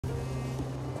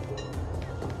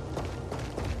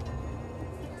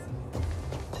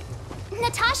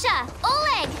Natasha!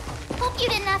 Oleg! Hope you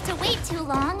didn't have to wait too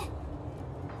long.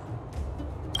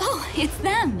 Oh, it's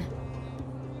them.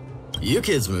 You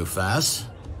kids move fast.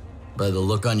 By the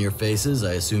look on your faces,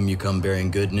 I assume you come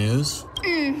bearing good news?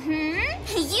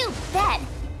 You bet.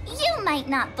 You might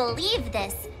not believe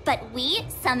this, but we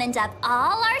summoned up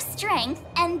all our strength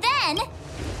and then...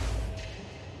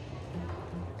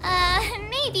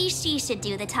 maybe she should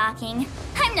do the talking.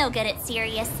 I'm no good at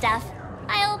serious stuff.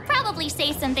 I'll probably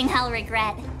say something I'll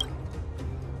regret.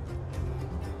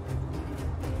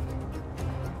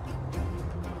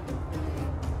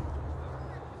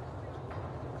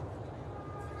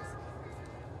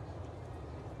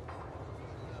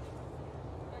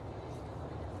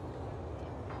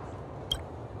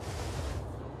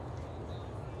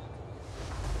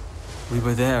 We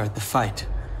were there at the fight.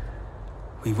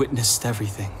 We witnessed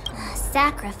everything.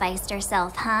 Sacrificed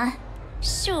herself, huh?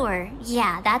 Sure,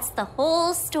 yeah, that's the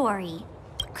whole story.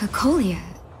 Cocolia,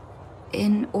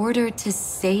 in order to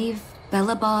save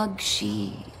Belobog,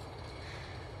 she...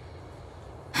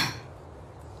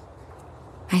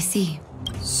 I see.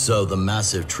 So the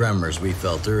massive tremors we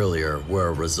felt earlier were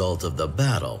a result of the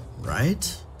battle,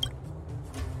 right?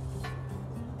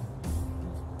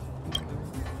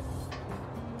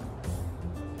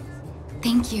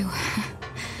 Thank you.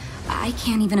 I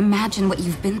can't even imagine what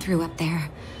you've been through up there.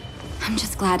 I'm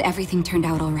just glad everything turned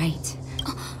out all right.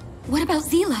 Oh, what about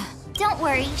Zila? Don't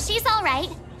worry, she's all right.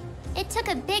 It took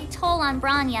a big toll on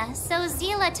Branya, so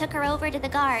Zila took her over to the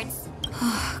guards.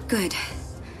 Oh, good.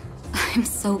 I'm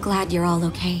so glad you're all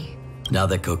okay. Now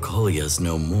that Cocolia's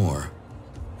no more,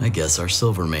 I guess our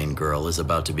Silvermane girl is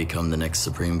about to become the next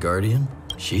Supreme Guardian?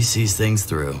 She sees things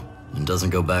through and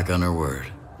doesn't go back on her word.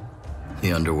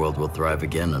 The underworld will thrive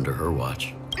again under her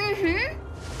watch.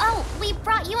 Oh, we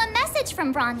brought you a message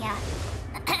from Branya.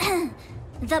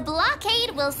 The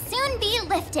blockade will soon be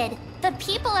lifted. The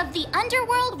people of the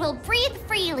underworld will breathe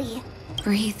freely.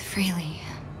 Breathe freely.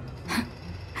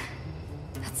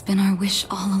 That's been our wish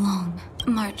all along.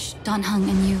 March, Donhung,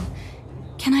 and you.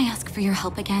 Can I ask for your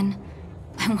help again?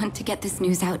 I want to get this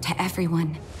news out to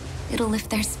everyone. It'll lift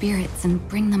their spirits and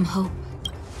bring them hope.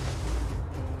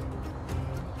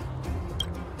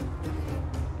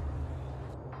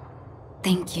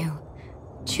 Thank you.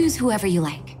 Choose whoever you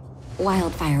like.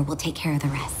 Wildfire will take care of the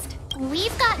rest.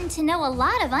 We've gotten to know a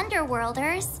lot of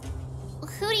underworlders.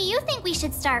 Who do you think we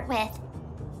should start with?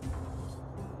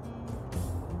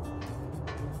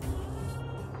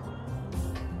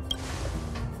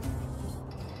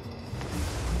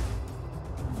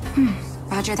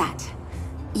 Roger that.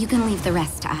 You can leave the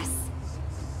rest to us.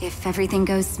 If everything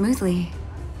goes smoothly.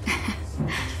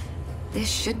 This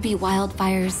should be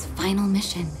Wildfire's final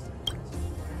mission.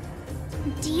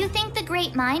 Do you think the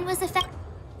Great Mine was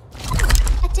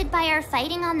affected by our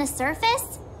fighting on the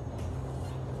surface?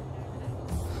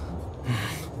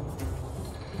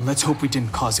 Let's hope we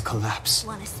didn't cause a collapse.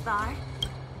 Wanna spar?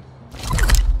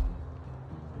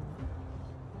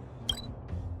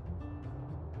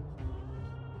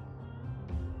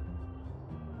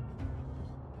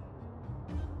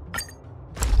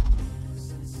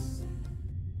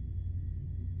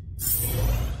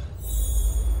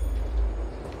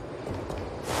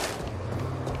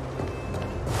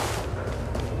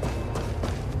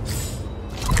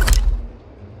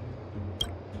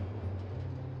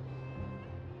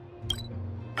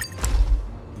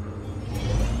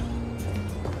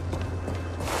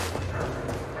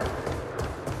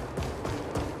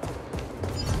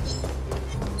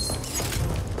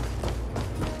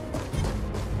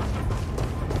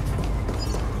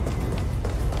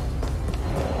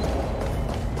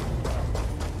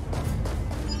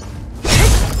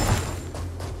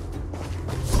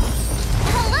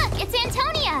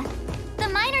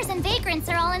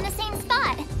 Are all in the same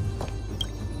spot.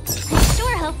 I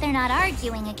sure hope they're not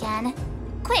arguing again.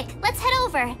 Quick, let's head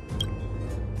over.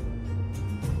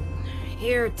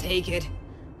 Here, take it.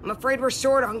 I'm afraid we're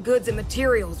short on goods and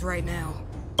materials right now.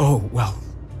 Oh, well,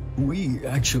 we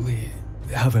actually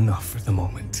have enough for the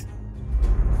moment.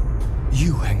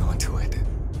 You hang on to it.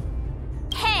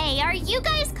 Hey, are you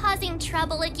guys causing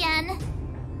trouble again?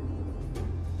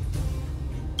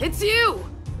 It's you!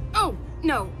 Oh,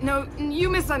 no, you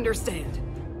misunderstand.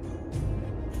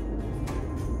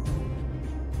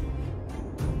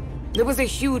 There was a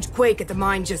huge quake at the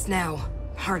mine just now.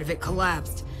 Part of it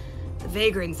collapsed. The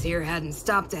vagrants here hadn't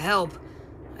stopped to help.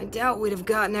 I doubt we'd have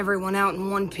gotten everyone out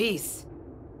in one piece.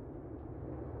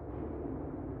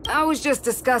 I was just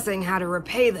discussing how to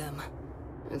repay them.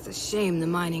 It's a shame the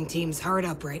mining team's hard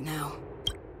up right now.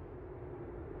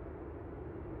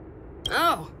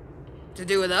 Oh, to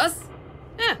do with us?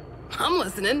 Yeah, I'm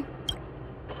listening.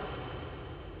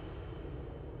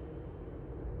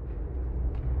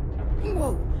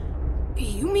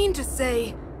 mean to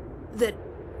say that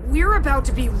we're about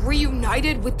to be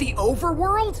reunited with the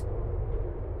overworld?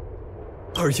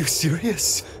 Are you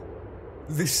serious?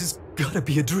 This has gotta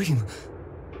be a dream.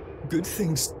 Good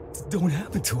things don't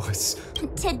happen to us.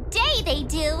 Today they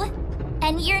do.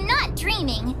 And you're not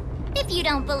dreaming. If you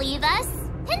don't believe us,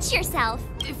 pinch yourself.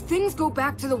 If things go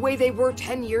back to the way they were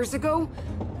 10 years ago,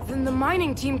 then the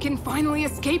mining team can finally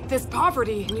escape this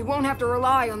poverty, and you won't have to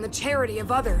rely on the charity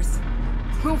of others.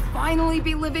 We'll finally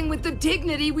be living with the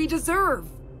dignity we deserve.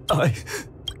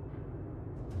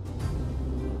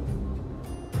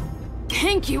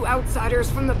 Thank you, outsiders,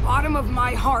 from the bottom of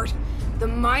my heart. The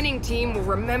mining team will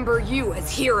remember you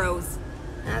as heroes,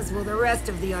 as will the rest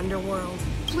of the underworld.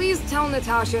 Please tell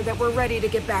Natasha that we're ready to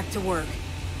get back to work.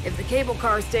 If the cable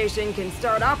car station can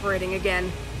start operating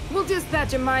again, we'll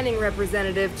dispatch a mining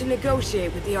representative to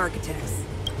negotiate with the architects.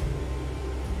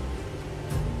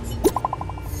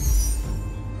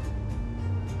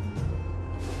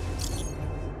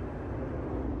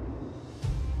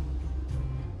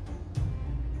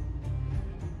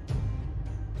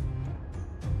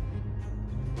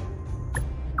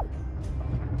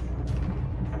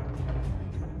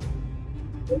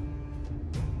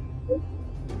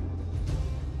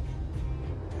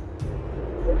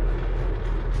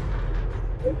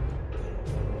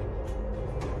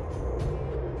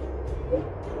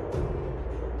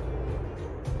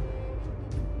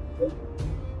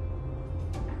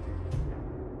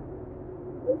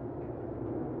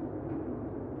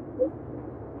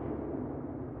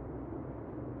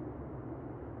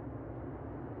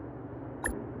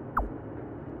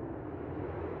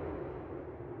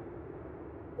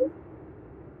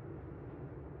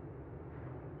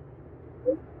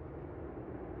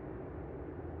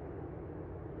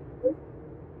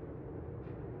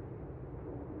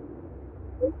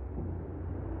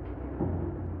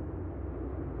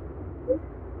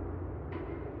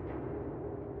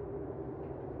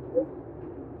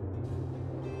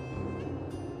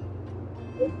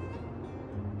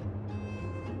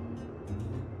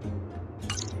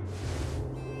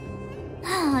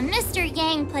 Mr.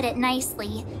 Yang put it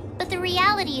nicely, but the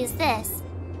reality is this.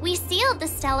 We sealed the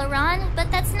Stellaron, but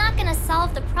that's not gonna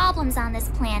solve the problems on this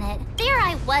planet. There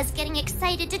I was getting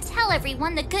excited to tell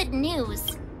everyone the good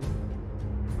news.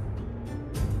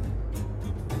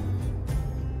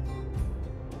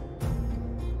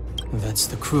 That's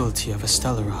the cruelty of a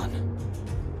Stellaron.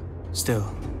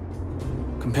 Still,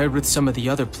 compared with some of the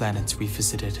other planets we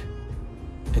visited,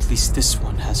 at least this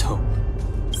one has hope.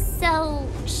 So,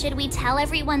 should we tell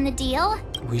everyone the deal?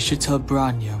 We should tell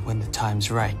Branya when the time's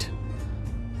right.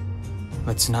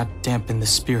 Let's not dampen the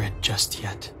spirit just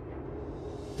yet.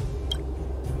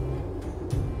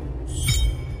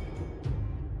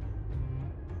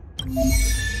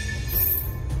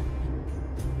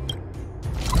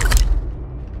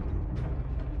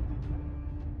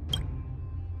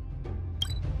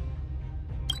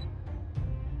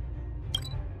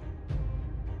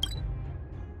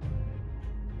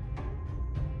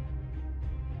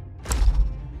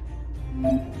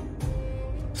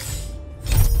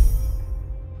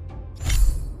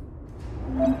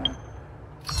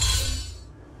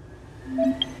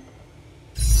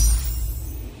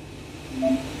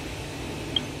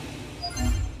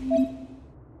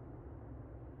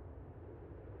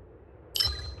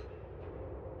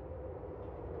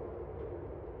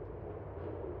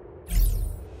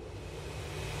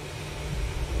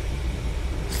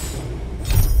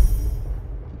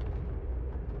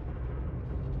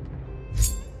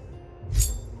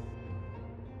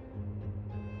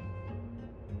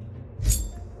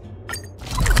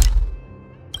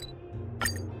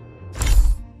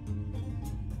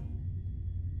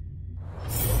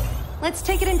 Let's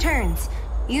take it in turns.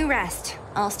 You rest.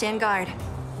 I'll stand guard.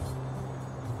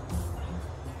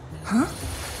 Huh?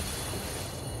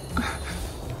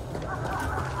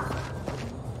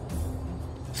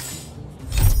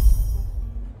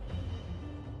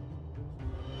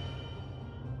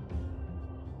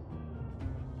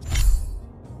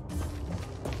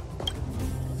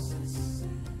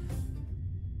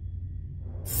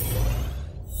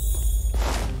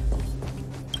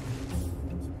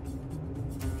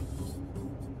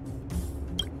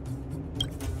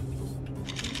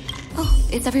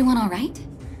 Is everyone all right?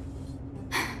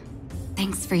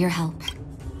 Thanks for your help.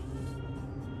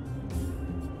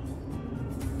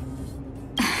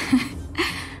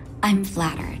 I'm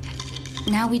flattered.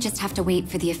 Now we just have to wait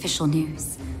for the official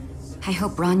news. I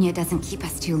hope Branya doesn't keep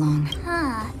us too long.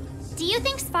 Huh. Do you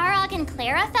think Svarog and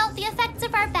Clara felt the effects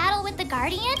of our battle with the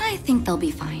Guardian? I think they'll be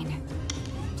fine.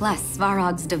 Plus,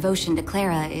 Svarog's devotion to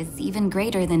Clara is even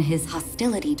greater than his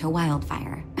hostility to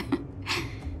Wildfire.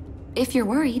 if you're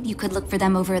worried, you could look for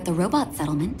them over at the robot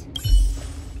settlement.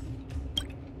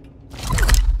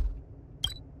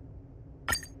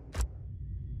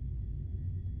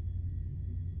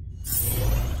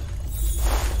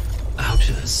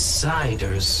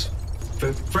 Outsiders.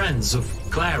 Friends of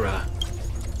Clara.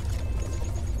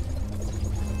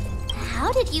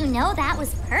 How did you know that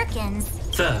was Perkins?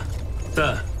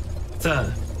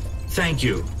 Thank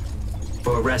you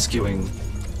for rescuing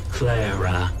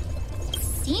Clara.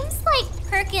 Seems like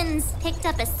Perkins picked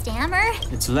up a stammer.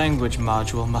 Its language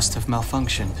module must have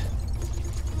malfunctioned.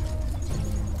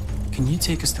 Can you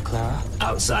take us to Clara?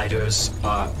 Outsiders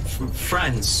are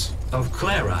friends of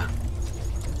Clara.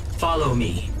 Follow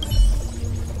me.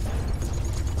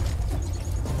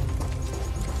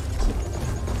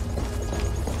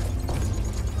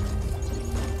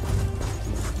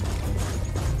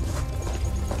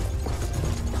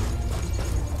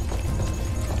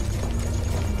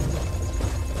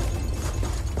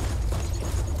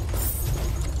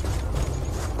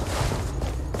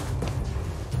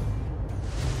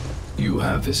 You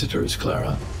have visitors,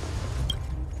 Clara.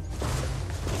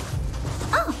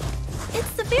 Oh,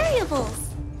 it's the variables.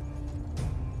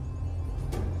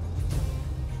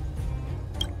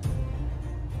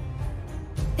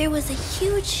 There was a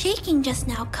huge shaking just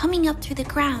now coming up through the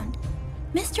ground.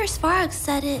 Mr. Svarog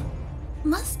said it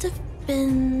must have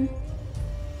been...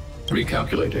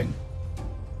 Recalculating.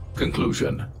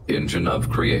 Conclusion. Engine of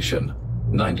creation.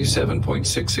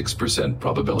 97.66%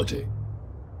 probability.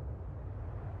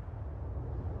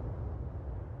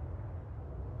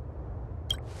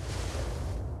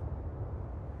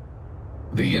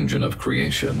 The engine of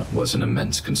creation was an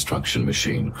immense construction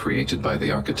machine created by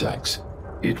the architects.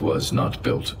 It was not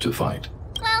built to fight.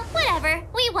 Well, whatever.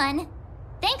 We won.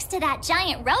 Thanks to that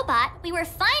giant robot, we were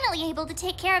finally able to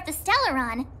take care of the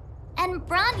Stellaron. And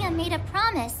Branya made a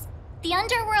promise. The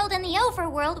underworld and the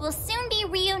overworld will soon be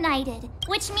reunited,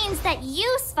 which means that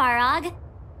you, Svarog,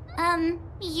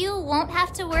 you won't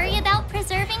have to worry about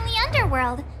preserving the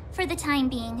underworld for the time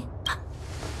being.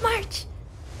 March,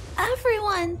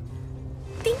 everyone,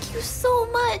 thank you so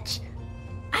much.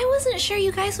 I wasn't sure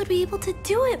you guys would be able to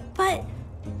do it, but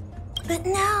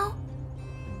now...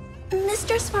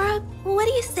 Mr. Svarog, what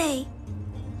do you say?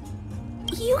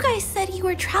 You guys said you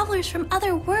were travelers from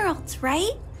other worlds,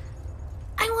 right?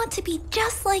 I want to be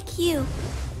just like you.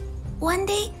 One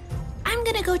day, I'm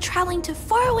gonna go traveling to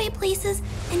faraway places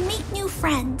and make new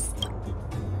friends.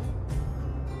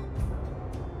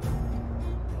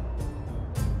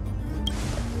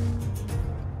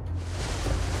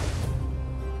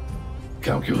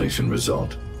 Calculation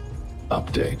result.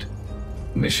 Update.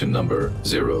 Mission number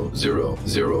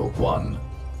 0001.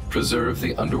 Preserve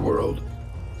the underworld.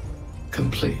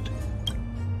 Complete.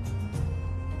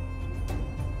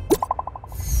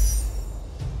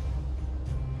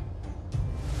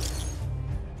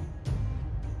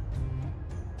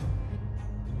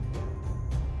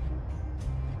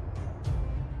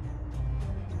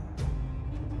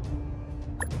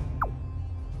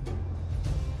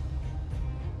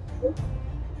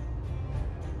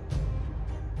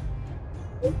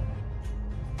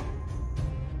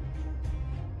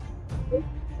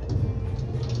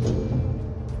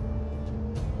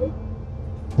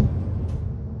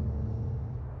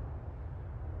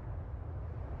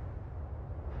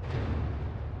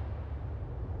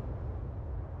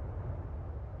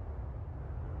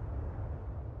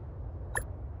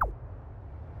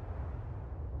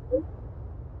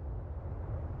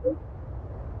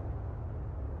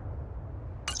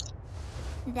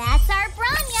 That's our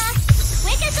Branya!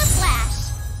 Quick as a flash!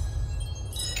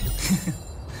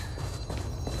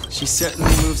 She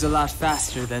certainly moves a lot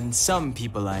faster than some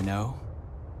people I know.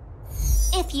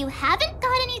 If you haven't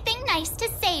got anything nice to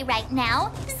say right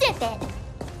now, zip it!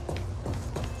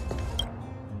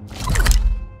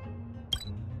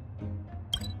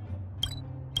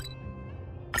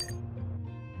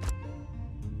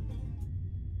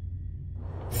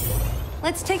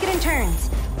 Let's take it in turns.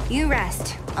 You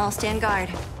rest. I'll stand guard.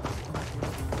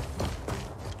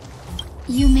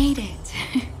 You made it.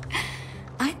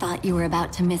 I thought you were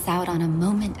about to miss out on a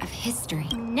moment of history.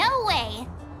 No way!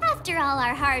 After all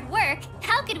our hard work,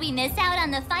 how could we miss out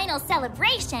on the final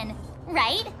celebration,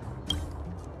 right?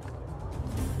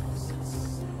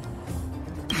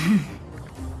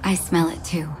 I smell it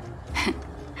too.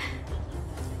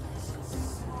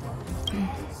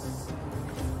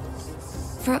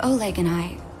 For Oleg and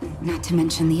I, not to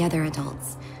mention the other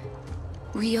adults,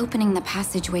 reopening the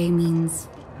passageway means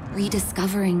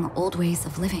rediscovering old ways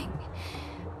of living.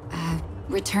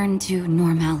 Return to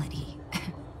normality.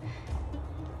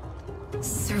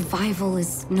 Survival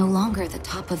is no longer the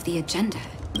top of the agenda.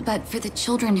 But for the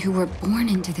children who were born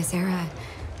into this era,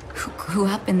 who grew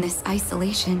up in this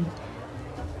isolation,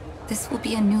 this will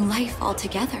be a new life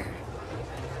altogether.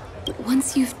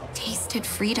 Once you've tasted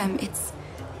freedom, it's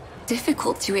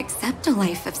difficult to accept a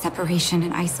life of separation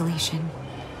and isolation.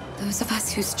 Those of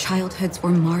us whose childhoods were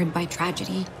marred by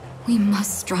tragedy, we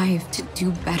must strive to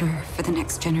do better for the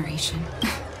next generation.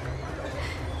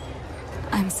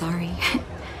 I'm sorry.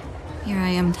 Here I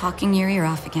am talking your ear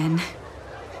off again.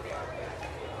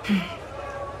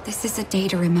 This is a day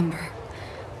to remember.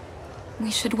 We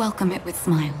should welcome it with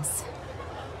smiles.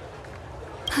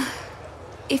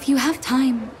 If you have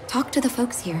time, talk to the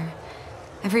folks here.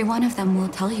 Every one of them will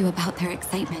tell you about their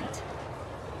excitement.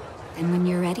 Then when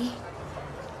you're ready,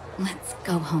 let's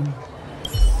go home.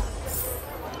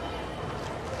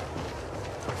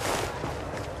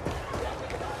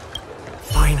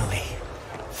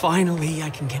 Finally,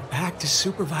 I can get back to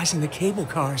supervising the cable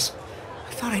cars.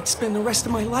 I thought I'd spend the rest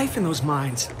of my life in those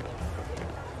mines.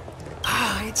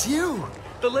 Ah, it's you!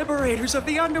 The liberators of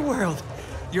the underworld!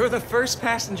 You're the first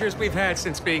passengers we've had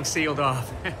since being sealed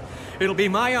off. It'll be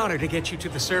my honor to get you to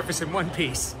the surface in one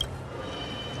piece.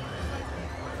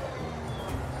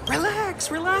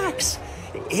 Relax, relax!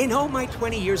 In all my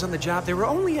 20 years on the job, there were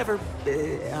only ever...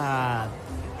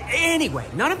 Anyway,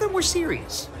 none of them were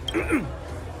serious.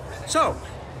 So,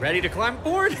 ready to climb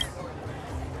aboard?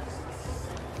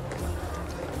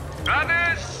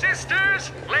 Brothers,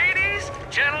 sisters, ladies,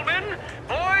 gentlemen,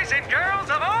 boys and girls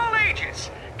of all ages,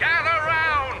 gather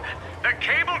round. The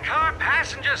cable car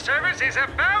passenger service is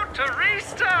about to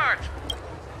restart.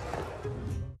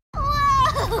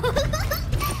 Whoa! Look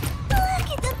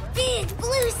at the big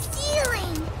blue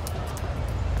ceiling!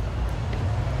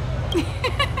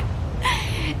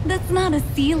 That's not a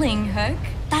ceiling, Hook.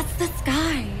 That's the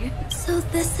sky. So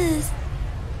this is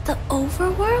the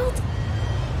overworld?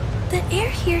 The air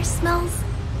here smells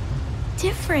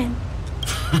different.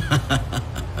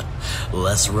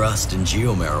 Less rust and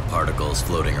geomarrow particles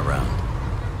floating around.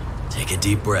 Take a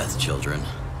deep breath, children.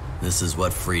 This is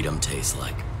what freedom tastes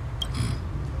like.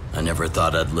 I never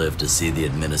thought I'd live to see the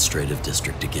administrative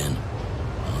district again.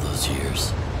 All those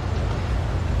years.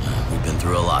 We've been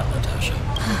through a lot, Natasha.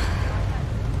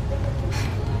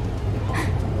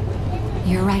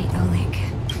 You're right, Oleg.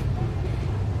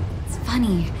 It's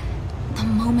funny. The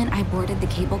moment I boarded the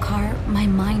cable car, my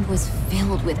mind was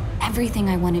filled with everything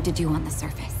I wanted to do on the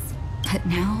surface. But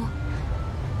now,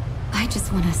 I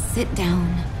just want to sit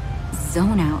down,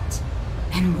 zone out,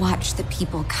 and watch the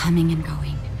people coming and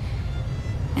going.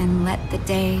 And let the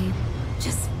day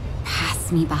just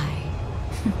pass me by.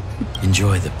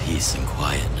 Enjoy the peace and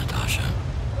quiet, Natasha.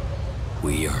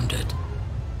 We earned it.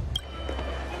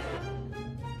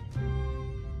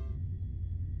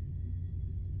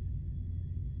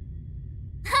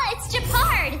 It's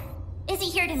Japard! Is he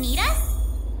here to meet us?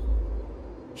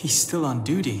 He's still on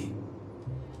duty.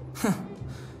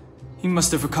 He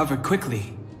must have recovered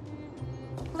quickly.